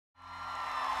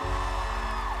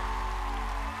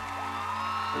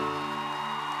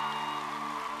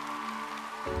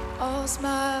All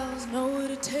smiles, know what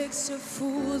it takes to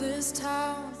fool this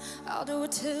town. I'll do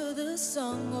it till the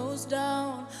sun goes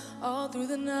down, all through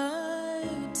the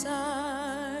night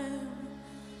time.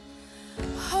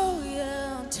 Oh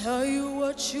yeah, I'll tell you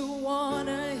what you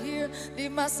wanna hear.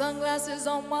 Leave my sunglasses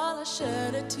on while I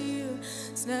shed a tear.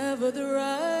 It's never the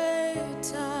right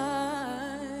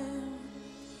time.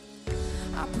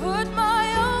 I put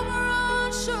my armor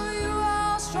on, show you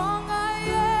how strong I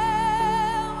am.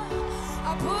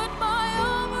 I put my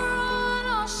armor on,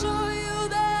 I'll show you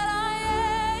that I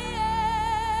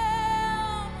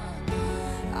am.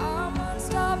 I'm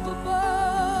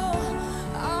unstoppable,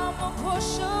 I'm a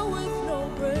pusher with no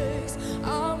brakes.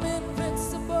 I'm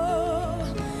invincible,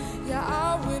 yeah,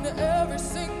 I win every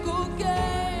single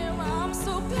game. I'm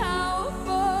so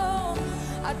powerful,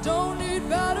 I don't need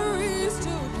batteries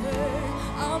to play.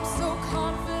 I'm so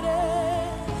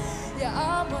confident, yeah,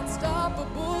 I'm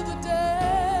unstoppable today.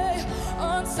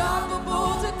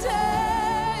 Unstoppable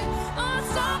today,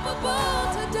 unstoppable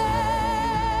today.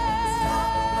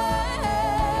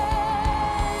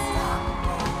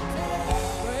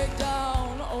 Break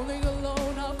down, only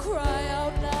alone, I'll cry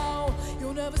out now.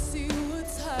 You'll never see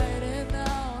what's hiding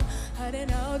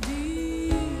out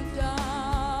deep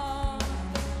down.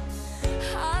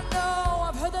 I know,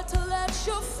 I've heard that to let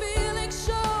your feelings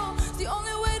show, it's the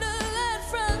only way to let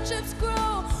friendships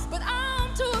grow, but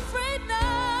I'm too afraid now.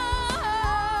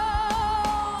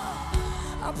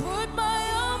 I put my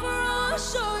armor on,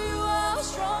 show you how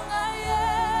strong I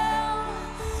am.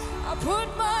 I put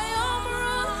my armor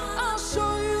on, I'll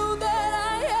show you that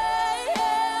I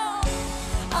am.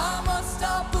 I'm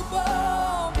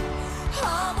unstoppable,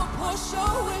 I'm a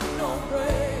pusher with no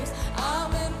brakes.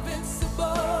 I'm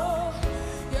invincible,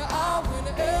 yeah, I win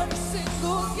every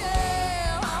single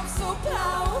game. I'm so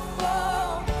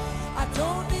powerful, I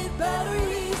don't need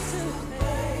batteries to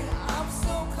play. I'm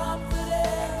so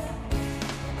confident,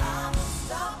 I'm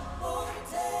unstoppable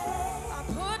today. I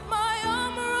put my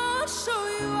armor on, show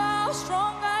you how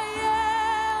strong I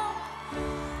am.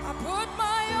 I put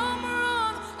my armor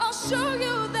on, I'll show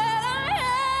you that I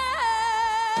am.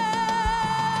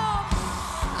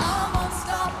 I'm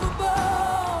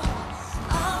unstoppable,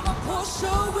 I'm a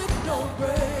pusher with no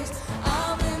brakes.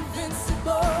 I'm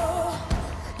invincible,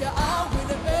 yeah, I win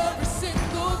every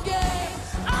single game.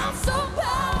 I'm so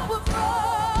powerful,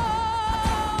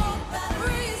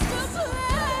 batteries to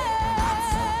play.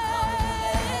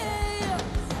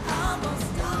 I'm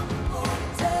unstoppable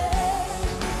today,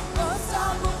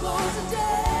 unstoppable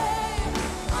today,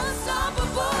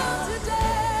 unstoppable today.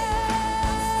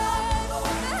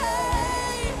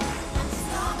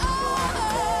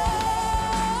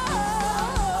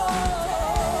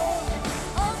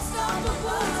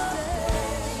 Unstoppable today,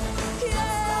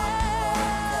 yeah,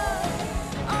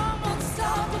 I'm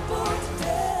unstoppable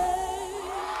today.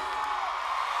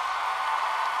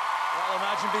 Well,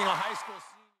 imagine being a high school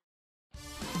senior.